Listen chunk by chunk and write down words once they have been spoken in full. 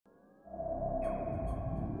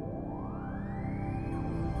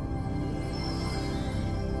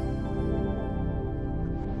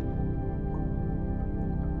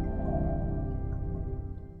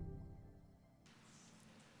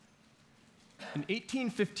In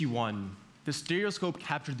 1851, the stereoscope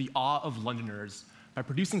captured the awe of Londoners by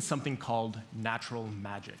producing something called natural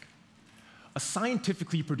magic, a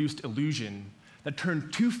scientifically produced illusion that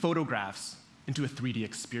turned 2 photographs into a 3D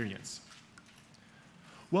experience.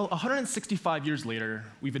 Well, 165 years later,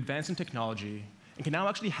 we've advanced in technology and can now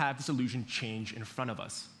actually have this illusion change in front of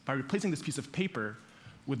us by replacing this piece of paper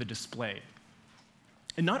with a display.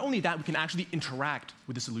 And not only that, we can actually interact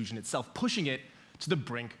with this illusion itself, pushing it to the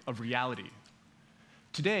brink of reality.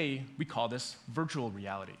 Today, we call this virtual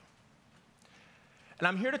reality. And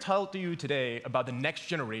I'm here to tell you today about the next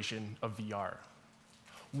generation of VR.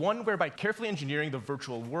 One where by carefully engineering the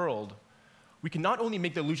virtual world, we can not only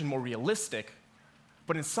make the illusion more realistic,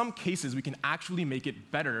 but in some cases, we can actually make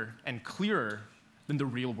it better and clearer than the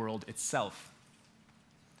real world itself.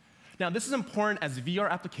 Now, this is important as VR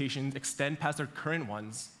applications extend past their current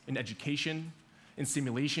ones in education, in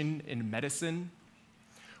simulation, in medicine,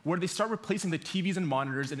 where they start replacing the TVs and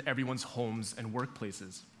monitors in everyone's homes and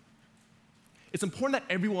workplaces. It's important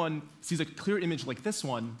that everyone sees a clear image like this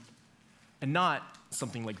one and not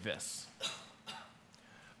something like this.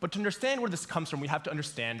 But to understand where this comes from, we have to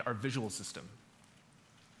understand our visual system.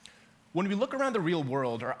 When we look around the real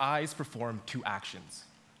world, our eyes perform 2 actions.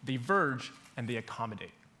 They verge and they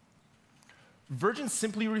accommodate. Vergence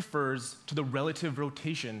simply refers to the relative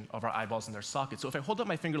rotation of our eyeballs in their sockets. So if I hold up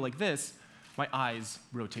my finger like this, my eyes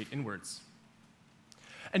rotate inwards.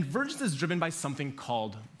 And vergence is driven by something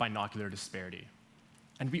called binocular disparity.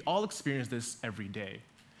 And we all experience this every day.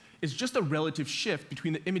 It's just a relative shift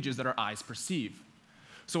between the images that our eyes perceive.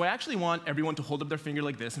 So I actually want everyone to hold up their finger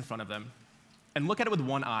like this in front of them and look at it with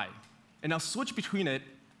one eye. And now switch between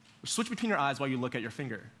your eyes while you look at your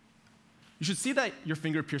finger. You should see that your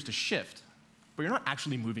finger appears to shift, but you're not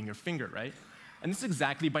actually moving your finger, right? And this is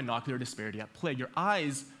exactly binocular disparity at play. Your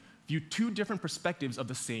eyes view 2 different perspectives of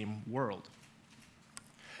the same world.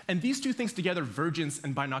 And these 2 things together, vergence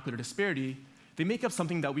and binocular disparity, they make up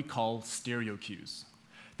something that we call stereo cues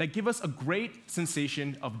that give us a great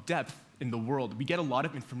sensation of depth in the world. We get a lot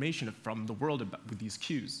of information from the world with these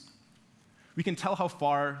cues. We can tell how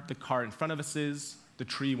far the car in front of us is, the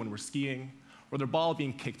tree when we're skiing, or the ball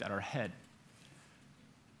being kicked at our head.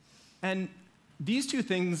 And these 2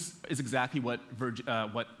 things is exactly what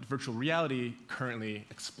virtual reality currently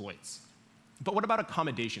exploits. But what about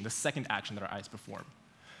accommodation, the second action that our eyes perform?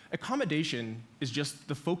 Accommodation is just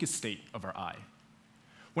the focus state of our eye.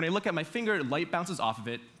 When I look at my finger, light bounces off of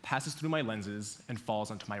it, passes through my lenses, and falls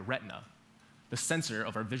onto my retina, the sensor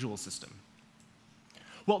of our visual system.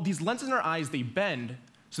 Well, these lenses in our eyes, they bend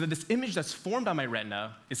so that this image that's formed on my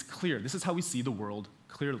retina is clear. This is how we see the world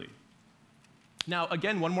clearly. Now,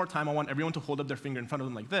 again, one more time, I want everyone to hold up their finger in front of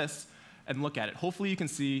them like this and look at it. Hopefully, you can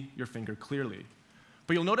see your finger clearly.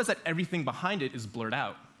 But you'll notice that everything behind it is blurred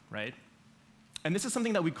out, right? And this is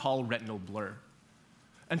something that we call retinal blur.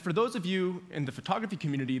 And for those of you in the photography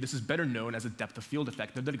community, this is better known as a depth of field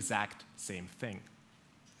effect. They're the exact same thing.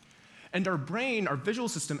 And our brain, our visual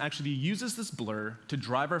system, actually uses this blur to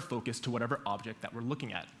drive our focus to whatever object that we're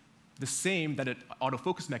looking at, the same that an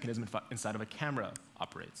autofocus mechanism inside of a camera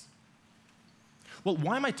operates. Well,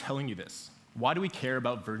 why am I telling you this? Why do we care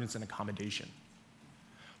about vergence and accommodation?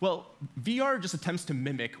 Well, VR just attempts to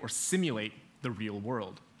mimic or simulate the real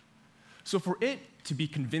world. So for it to be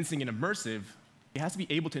convincing and immersive, it has to be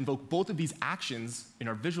able to invoke both of these actions in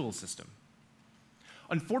our visual system.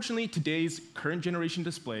 Unfortunately, today's current generation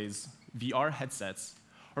displays, VR headsets,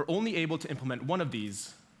 are only able to implement one of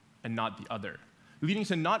these and not the other, leading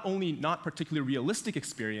to not only not particularly realistic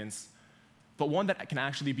experience, but one that can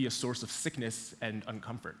actually be a source of sickness and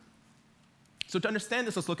uncomfort. So to understand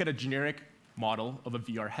this, let's look at a generic model of a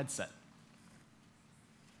VR headset.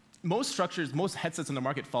 Most headsets on the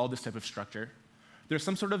market follow this type of structure. There's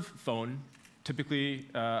some sort of phone, typically,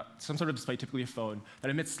 some sort of display, typically a phone,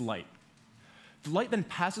 that emits light. The light then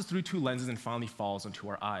passes through 2 lenses and finally falls onto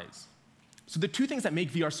our eyes. So the 2 things that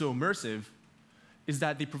make VR so immersive is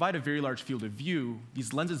that they provide a very large field of view.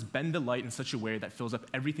 These lenses bend the light in such a way that fills up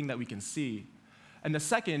everything that we can see. And the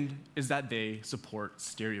second is that they support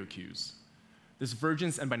stereo cues, this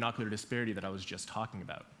vergence and binocular disparity that I was just talking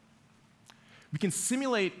about. We can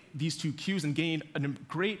simulate these 2 cues and gain a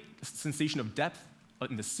great sensation of depth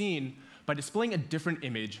in the scene by displaying a different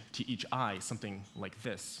image to each eye, something like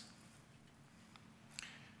this.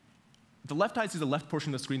 The left eye sees the left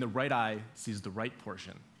portion of the screen, the right eye sees the right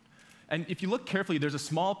portion. And if you look carefully, there's a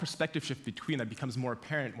small perspective shift between that becomes more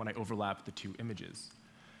apparent when I overlap the 2 images.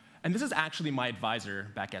 And this is actually my advisor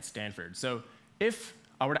back at Stanford. So if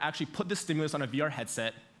I were to actually put this stimulus on a VR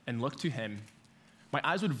headset and look to him, my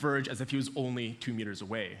eyes would verge as if he was only 2 meters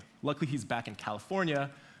away. Luckily, he's back in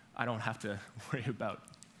California, I don't have to worry about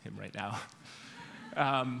him right now.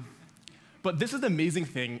 But this is the amazing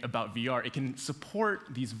thing about VR. It can support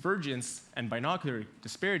these vergence and binocular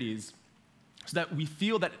disparities so that we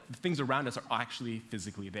feel that the things around us are actually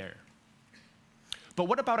physically there. But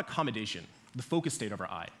what about accommodation, the focus state of our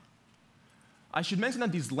eye? I should mention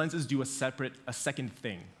that these lenses do a second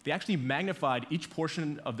thing. They actually magnify each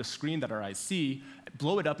portion of the screen that our eyes see,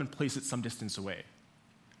 blow it up, and place it some distance away.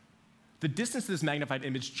 The distance to this magnified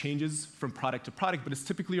image changes from product to product, but it's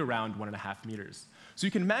typically around 1.5 meters. So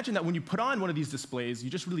you can imagine that when you put on one of these displays, you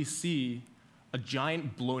just really see a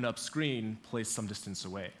giant blown-up screen placed some distance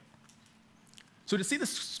away. So to see the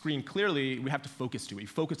screen clearly, we have to focus to it. We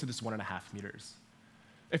focus to this 1.5 meters.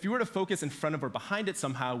 If you were to focus in front of or behind it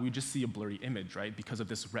somehow, we just see a blurry image, right, because of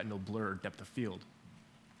this retinal blur depth of field.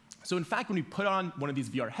 So in fact, when we put on one of these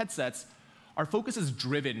VR headsets, our focus is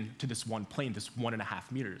driven to this one plane, this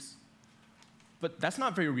 1.5 meters. But that's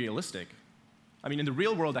not very realistic. I mean, in the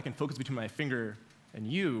real world, I can focus between my finger and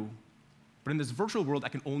you, but in this virtual world, I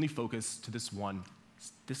can only focus to this one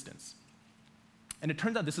distance. And it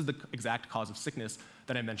turns out this is the exact cause of sickness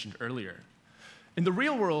that I mentioned earlier. In the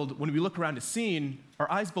real world, when we look around a scene,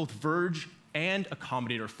 our eyes both verge and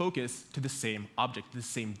accommodate or focus to the same object, to the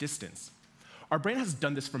same distance. Our brain has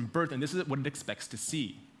done this from birth, and this is what it expects to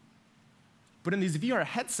see. But in these VR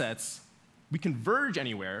headsets, we can verge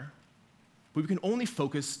anywhere, but we can only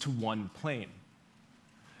focus to one plane.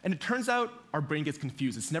 And it turns out our brain gets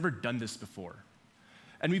confused. It's never done this before.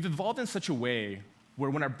 And we've evolved in such a way where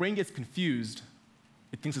when our brain gets confused,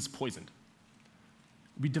 it thinks it's poisoned.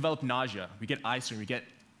 We develop nausea, we get eye strain,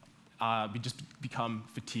 we just become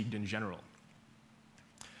fatigued in general.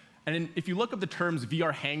 And if you look up the terms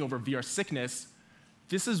VR hangover, VR sickness,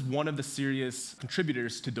 this is one of the serious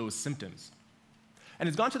contributors to those symptoms. And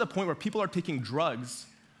it's gone to the point where people are taking drugs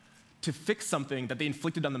to fix something that they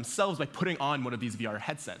inflicted on themselves by putting on one of these VR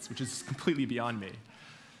headsets, which is completely beyond me.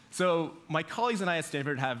 So my colleagues and I at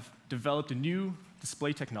Stanford have developed a new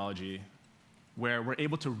display technology where we're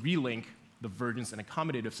able to relink the vergence and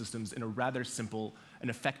accommodative systems in a rather simple and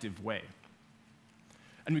effective way.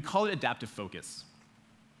 And we call it adaptive focus.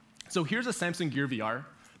 So here's a Samsung Gear VR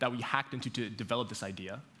that we hacked into to develop this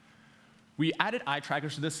idea. We added eye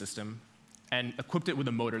trackers to the system and equipped it with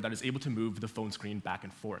a motor that is able to move the phone screen back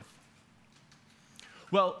and forth.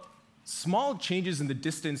 Well, small changes in the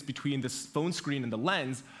distance between this phone screen and the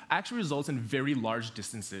lens actually results in very large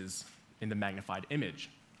distances in the magnified image.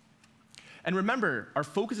 And remember, our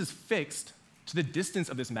focus is fixed to the distance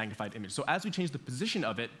of this magnified image. So as we change the position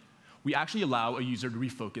of it, we actually allow a user to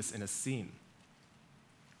refocus in a scene.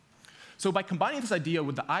 So by combining this idea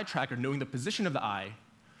with the eye tracker knowing the position of the eye,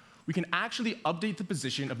 we can actually update the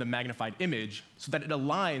position of the magnified image so that it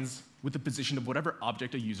aligns with the position of whatever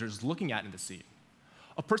object a user is looking at in the scene.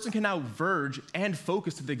 A person can now verge and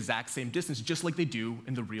focus to the exact same distance, just like they do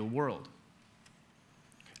in the real world.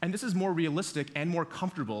 And this is more realistic and more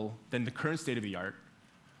comfortable than the current state of the art,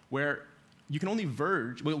 where you can only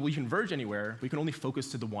verge, well, you can verge anywhere, but you can only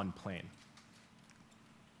focus to the one plane.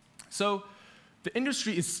 So the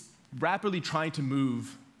industry is rapidly trying to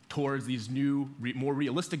move towards these new, more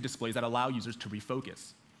realistic displays that allow users to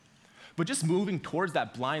refocus. But just moving towards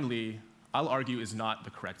that blindly, I'll argue, is not the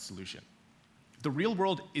correct solution. The real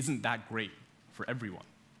world isn't that great for everyone,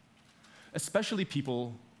 especially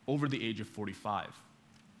people over the age of 45.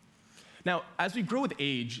 Now, as we grow with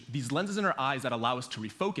age, these lenses in our eyes that allow us to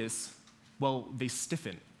refocus, well, they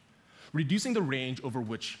stiffen, reducing the range over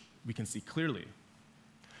which we can see clearly.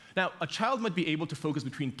 Now, a child might be able to focus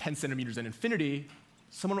between 10 centimeters and infinity.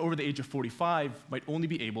 Someone over the age of 45 might only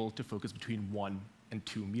be able to focus between 1 and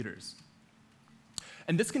 2 meters.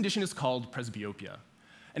 And this condition is called presbyopia,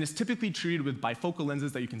 and is typically treated with bifocal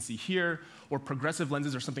lenses that you can see here, or progressive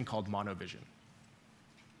lenses, or something called monovision.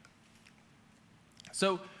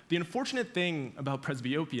 So the unfortunate thing about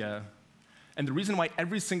presbyopia, and the reason why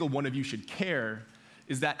every single one of you should care,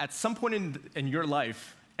 is that at some point in your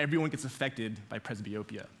life, everyone gets affected by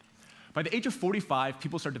presbyopia. By the age of 45,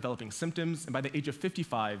 people start developing symptoms, and by the age of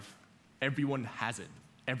 55, everyone has it.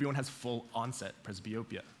 Everyone has full onset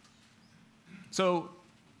presbyopia. So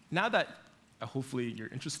now that hopefully you're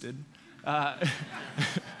interested,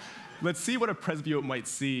 let's see what a presbyope might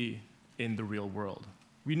see in the real world.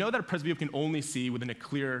 We know that a presbyope can only see within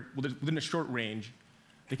a short range.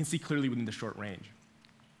 They can see clearly within the short range.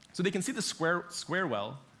 So they can see the square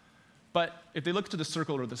well, but if they look to the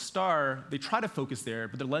circle or the star, they try to focus there,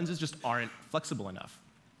 but their lenses just aren't flexible enough.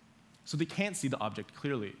 So they can't see the object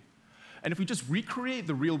clearly. And if we just recreate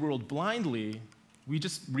the real world blindly, we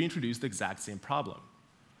just reintroduce the exact same problem.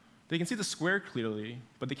 They can see the square clearly,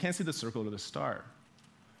 but they can't see the circle or the star.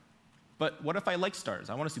 But what if I like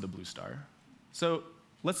stars? I want to see the blue star. So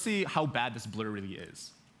let's see how bad this blur really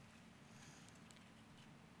is.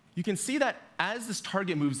 You can see that as this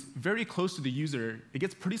target moves very close to the user, it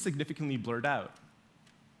gets pretty significantly blurred out.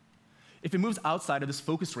 If it moves outside of this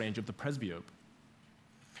focus range of the presbyope.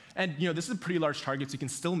 And this is a pretty large target, so you can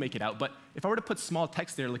still make it out. But if I were to put small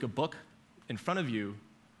text there, like a book, in front of you,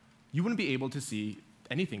 you wouldn't be able to see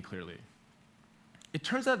anything clearly. It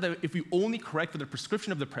turns out that if we only correct for the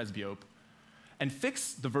prescription of the presbyope and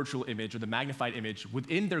fix the virtual image or the magnified image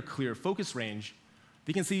within their clear focus range,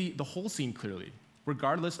 they can see the whole scene clearly,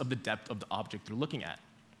 regardless of the depth of the object they're looking at.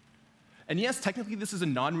 And yes, technically, this is a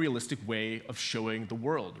non-realistic way of showing the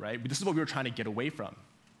world, right? This is what we were trying to get away from.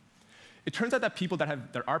 It turns out that people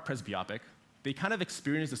that are presbyopic, they kind of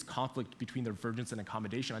experience this conflict between their vergence and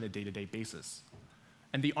accommodation on a day-to-day basis.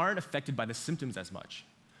 And they aren't affected by the symptoms as much.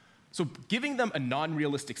 So giving them a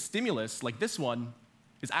non-realistic stimulus like this one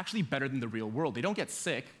is actually better than the real world. They don't get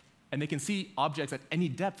sick, and they can see objects at any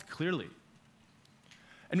depth clearly.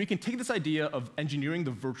 And we can take this idea of engineering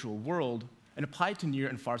the virtual world and apply it to near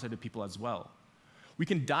and far-sighted people as well. We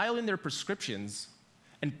can dial in their prescriptions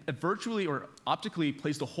and virtually or optically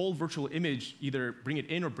place the whole virtual image, either bring it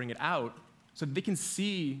in or bring it out, so that they can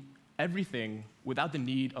see everything without the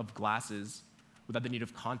need of glasses, without the need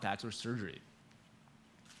of contacts or surgery.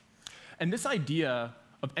 And this idea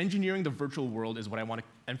of engineering the virtual world is what I want to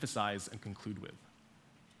emphasize and conclude with.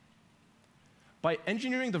 By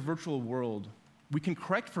engineering the virtual world, we can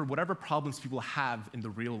correct for whatever problems people have in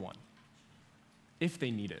the real one, if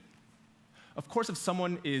they need it. Of course, if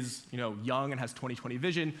someone is young and has 20/20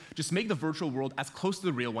 vision, just make the virtual world as close to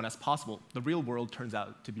the real one as possible. The real world turns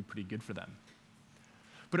out to be pretty good for them.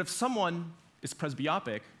 But if someone is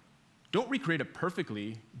presbyopic, don't recreate it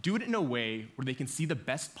perfectly. Do it in a way where they can see the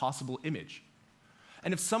best possible image.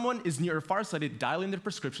 And if someone is near or farsighted, dial in their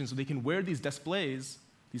prescription so they can wear these displays,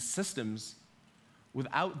 these systems,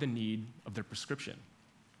 without the need of their prescription.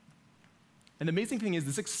 And the amazing thing is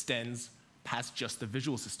this extends past just the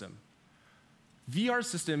visual system. VR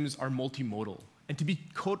systems are multimodal, and to be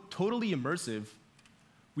totally immersive,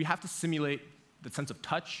 we have to simulate the sense of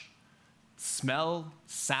touch, smell,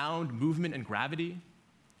 sound, movement, and gravity.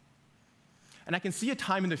 And I can see a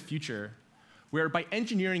time in the future where by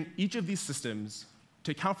engineering each of these systems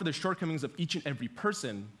to account for the shortcomings of each and every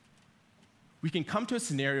person, we can come to a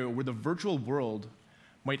scenario where the virtual world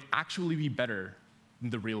might actually be better than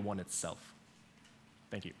the real one itself.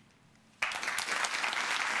 Thank you.